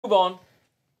Move on.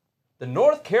 The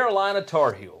North Carolina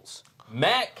Tar Heels.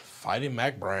 Fighting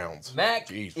Mac Browns. Mac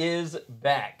Jeez. is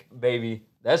back, baby.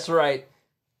 That's right.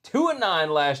 2-9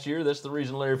 last year. That's the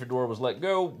reason Larry Fedora was let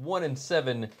go.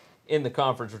 1-7 in the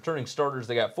conference. Returning starters,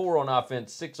 they got 4 on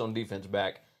offense, 6 on defense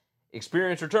back.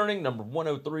 Experience returning, number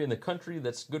 103 in the country.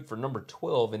 That's good for number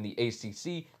 12 in the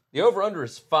ACC. The over-under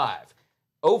is 5.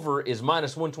 Over is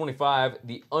 -125.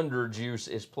 The under juice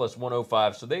is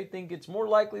 +105. So they think it's more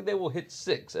likely they will hit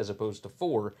 6 as opposed to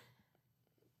 4.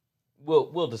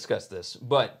 We'll discuss this.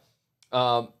 But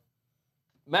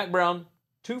Mac Brown,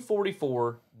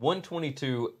 244,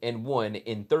 122, and 1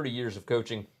 in 30 years of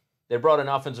coaching. They brought in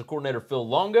offensive coordinator Phil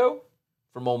Longo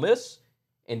from Ole Miss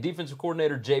and defensive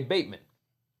coordinator Jay Bateman.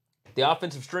 The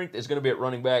offensive strength is going to be at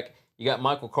running back. You got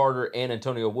Michael Carter and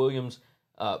Antonio Williams.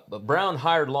 But Brown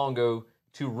hired Longo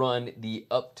to run the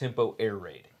up-tempo air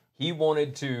raid. He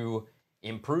wanted to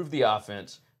improve the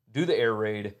offense, do the air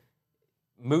raid,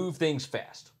 move things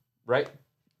fast, right?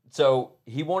 So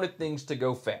he wanted things to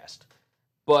go fast.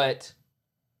 But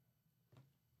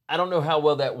I don't know how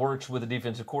well that works with the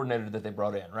defensive coordinator that they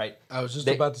brought in, right? I was just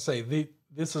about to say,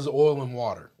 this is oil and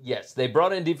water. Yes, they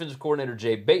brought in defensive coordinator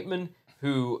Jay Bateman,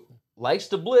 who likes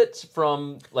to blitz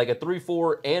from like a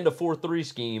 3-4 and a 4-3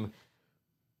 scheme.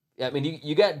 I mean,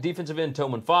 you got defensive end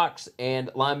Toman Fox and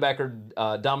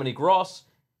linebacker Dominique Ross.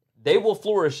 They will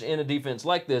flourish in a defense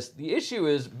like this. The issue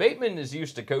is Bateman is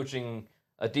used to coaching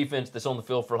a defense that's on the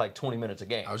field for like 20 minutes a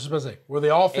game. I was just about to say, where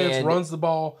the offense runs the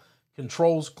ball,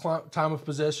 controls time of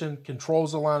possession,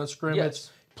 controls the line of scrimmage,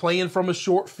 Yes. playing from a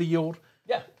short field.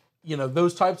 Yeah. You know,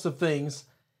 those types of things.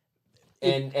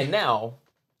 And now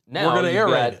We're going to air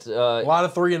raid it. A lot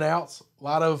of 3 and outs, a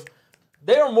lot of...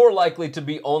 They are more likely to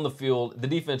be on the field. The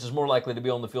defense is more likely to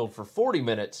be on the field for 40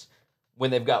 minutes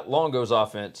when they've got Longo's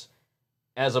offense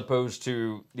as opposed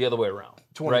to the other way around.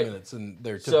 20 minutes in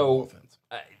their typical offense.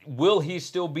 Will he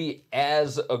still be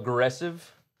as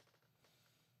aggressive?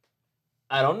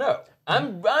 I don't know.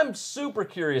 I'm super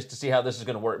curious to see how this is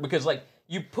going to work because, like,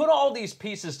 you put all these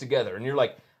pieces together and you're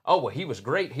like, oh, well, he was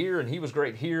great here and he was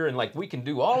great here and, like, we can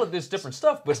do all of this different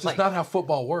stuff. But it's just not how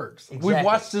football works. Exactly. We've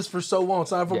watched this for so long.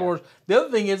 It's not how football works. The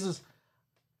other thing is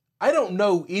I don't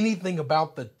know anything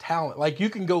about the talent. Like, you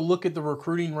can go look at the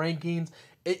recruiting rankings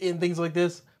and things like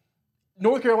this.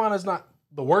 North Carolina's not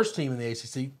the worst team in the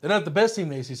ACC. They're not the best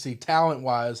team in the ACC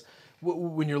talent-wise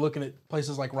when you're looking at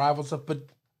places like Rival stuff. But,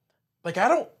 like, I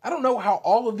don't know how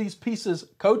all of these pieces,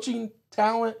 coaching,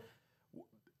 talent,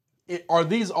 are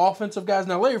these offensive guys?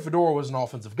 Now, Larry Fedora was an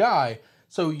offensive guy,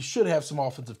 so you should have some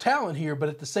offensive talent here. But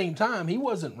at the same time, he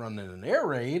wasn't running an air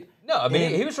raid. No, I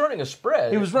mean, he was running a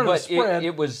spread. He was running a spread.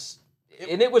 It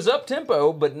was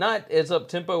up-tempo, but not as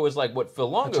up-tempo as, like, what Phil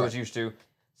Longo was used to.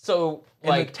 So,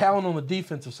 and the talent on the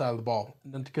defensive side of the ball,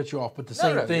 not to cut you off, but the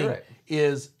same thing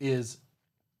is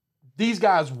these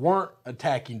guys weren't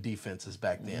attacking defenses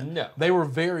back then. No. They were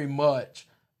very much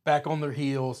back on their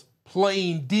heels,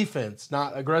 playing defense,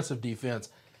 not aggressive defense.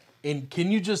 And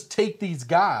can you just take these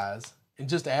guys and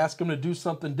just ask them to do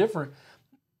something different?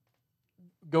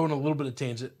 Going a little bit of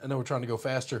tangent. I know we're trying to go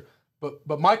faster.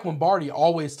 But Mike Lombardi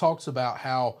always talks about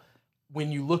how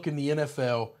when you look in the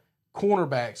NFL,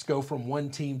 cornerbacks go from one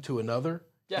team to another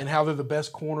and how they're the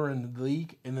best corner in the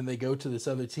league, and then they go to this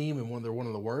other team and they're one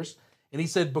of the worst. And he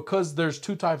said because there's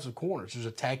 2 types of corners. There's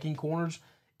attacking corners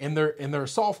and there are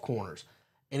soft corners.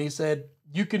 And he said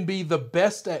you can be the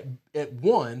best at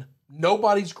one.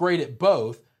 Nobody's great at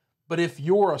both. But if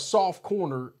you're a soft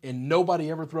corner and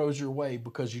nobody ever throws your way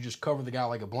because you just cover the guy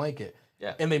like a blanket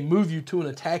and they move you to an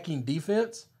attacking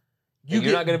defense, you're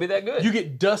not going to be that good. You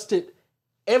get dusted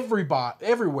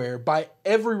everywhere by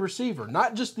every receiver,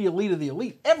 not just the elite of the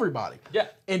elite, everybody. Yeah.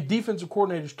 And defensive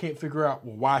coordinators can't figure out,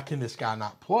 well, why can this guy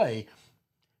not play?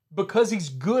 Because he's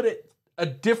good at a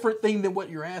different thing than what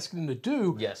you're asking him to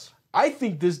do. Yes. I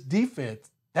think this defense,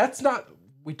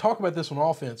 we talk about this on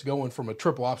offense, going from a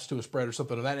triple ops to a spread or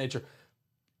something of that nature.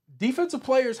 Defensive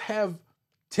players have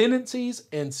tendencies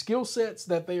and skill sets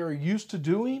that they are used to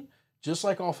doing, just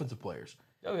like offensive players.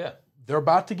 Oh, yeah. They're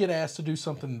about to get asked to do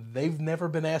something they've never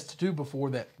been asked to do before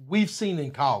that we've seen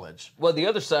in college. Well, the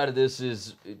other side of this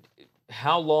is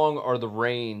how long are the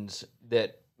reins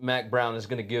that Mac Brown is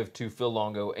going to give to Phil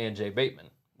Longo and Jay Bateman,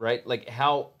 right? Like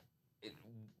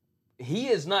he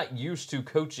is not used to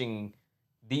coaching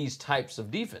these types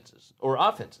of defenses or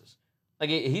offenses.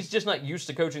 Like he's just not used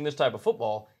to coaching this type of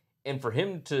football. And for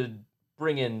him to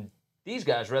bring in these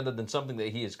guys rather than something that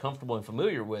he is comfortable and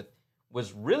familiar with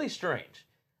was really strange.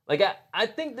 Like, I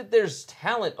think that there's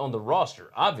talent on the roster,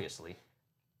 obviously,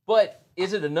 but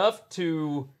is it enough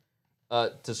to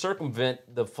to circumvent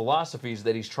the philosophies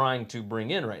that he's trying to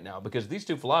bring in right now, because these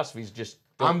two philosophies just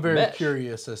don't I'm very mesh.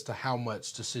 curious as to how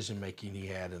much decision making he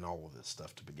had in all of this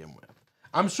stuff to begin with.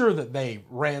 I'm sure that they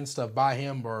ran stuff by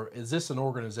him, or is this an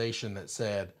organization that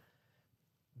said,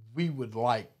 we would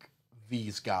like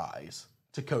these guys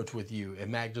to coach with you,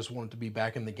 and Mac just wanted to be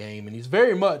back in the game, and he's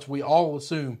very much, we all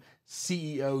assume,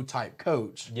 CEO type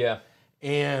coach. Yeah.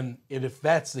 And if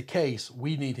that's the case,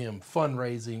 we need him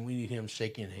fundraising, we need him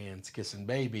shaking hands, kissing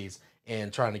babies,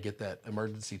 and trying to get that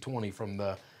emergency 20 from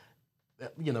the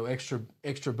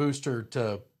extra booster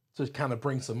to kind of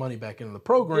bring some money back into the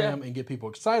program and get people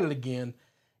excited again.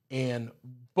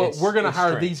 But we're going to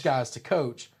hire these guys to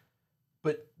coach,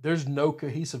 but there's no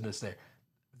cohesiveness there.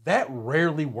 That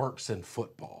rarely works in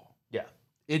football. Yeah.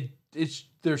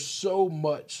 There's so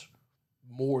much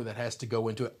more that has to go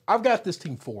into it. I've got this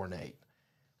team 4-8.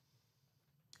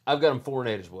 I've got them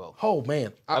 4-8 as well. Oh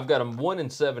man, I've got them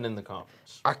 1-7 in the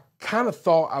conference. I kind of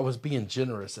thought I was being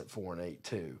generous at 4-8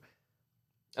 too.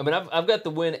 I mean, I've got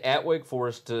the win at Wake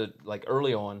Forest to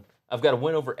early on. I've got a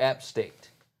win over App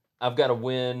State. I've got a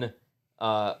win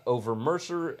over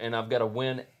Mercer, and I've got a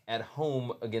win at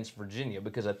home against Virginia,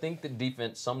 because I think the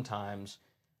defense sometimes,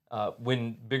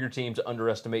 when bigger teams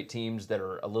underestimate teams that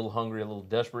are a little hungry, a little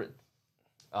desperate,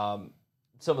 some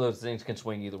of those things can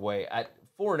swing either way. At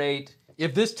 4-8.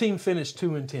 If this team finished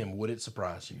 2-10, would it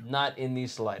surprise you? Not in the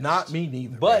slightest. Not me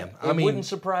neither. But man. it wouldn't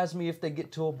surprise me if they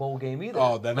get to a bowl game either.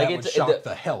 Oh, that would shock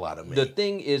the hell out of me. The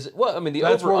thing is, well, I mean,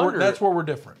 that's where we're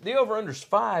different. The over-under's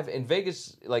 5, and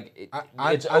Vegas, it's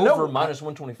I know, over minus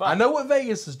 125. I know what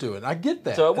Vegas is doing. I get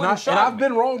that. So and I've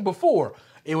been wrong before.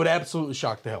 It would absolutely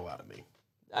shock the hell out of me.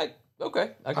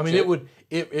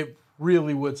 It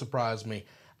really would surprise me.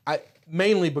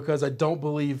 Mainly because I don't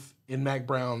believe in Mac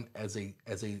Brown as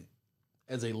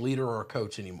a leader or a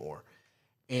coach anymore.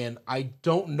 And I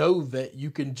don't know that you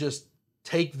can just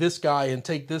take this guy and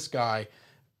take this guy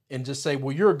and just say,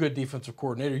 well, you're a good defensive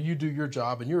coordinator, you do your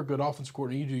job, and you're a good offensive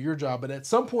coordinator, you do your job. But at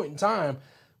some point in time,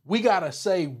 we got to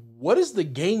say, what is the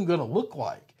game going to look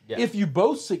like? Yeah. If you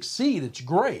both succeed, it's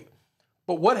great.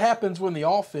 But what happens when the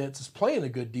offense is playing a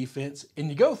good defense and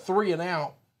you go 3 and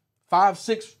out, 5,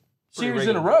 6 series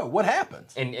in a row? What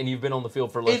happens? And you've been on the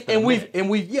field for less than a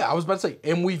minute. I was about to say,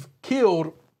 and we've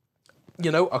killed,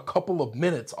 a couple of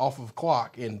minutes off of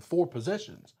clock in 4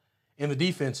 possessions, and the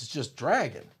defense is just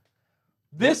dragging.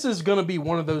 This is going to be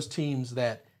one of those teams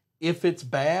that, if it's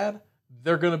bad,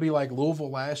 they're going to be like Louisville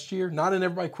last year. Not in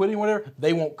everybody quitting, whatever.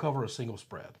 They won't cover a single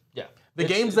spread. Yeah, the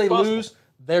games they lose,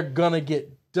 they're going to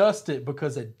get dusted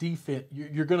because at defense,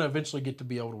 you're going to eventually get to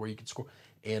be able to where you can score.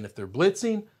 And if they're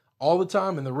blitzing all the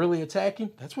time and they're really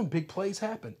attacking, that's when big plays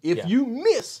happen. If you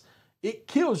miss, it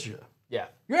kills you. Yeah.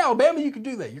 You're Alabama, you can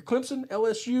do that. You're Clemson,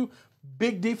 LSU,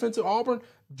 big defense at Auburn,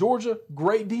 Georgia,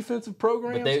 great defensive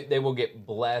programs. But they will get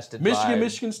blasted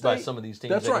Michigan State. by some of these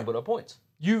teams that can put up points.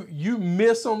 You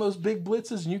miss on those big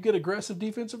blitzes and you get aggressive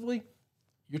defensively,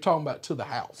 you're talking about to the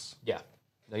house. Yeah.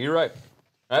 No, you're right.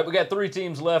 All right, we got 3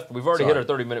 teams left. We've already hit our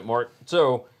 30-minute mark.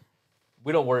 So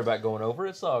we don't worry about going over.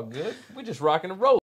 It's all good. We're just rocking and rolling.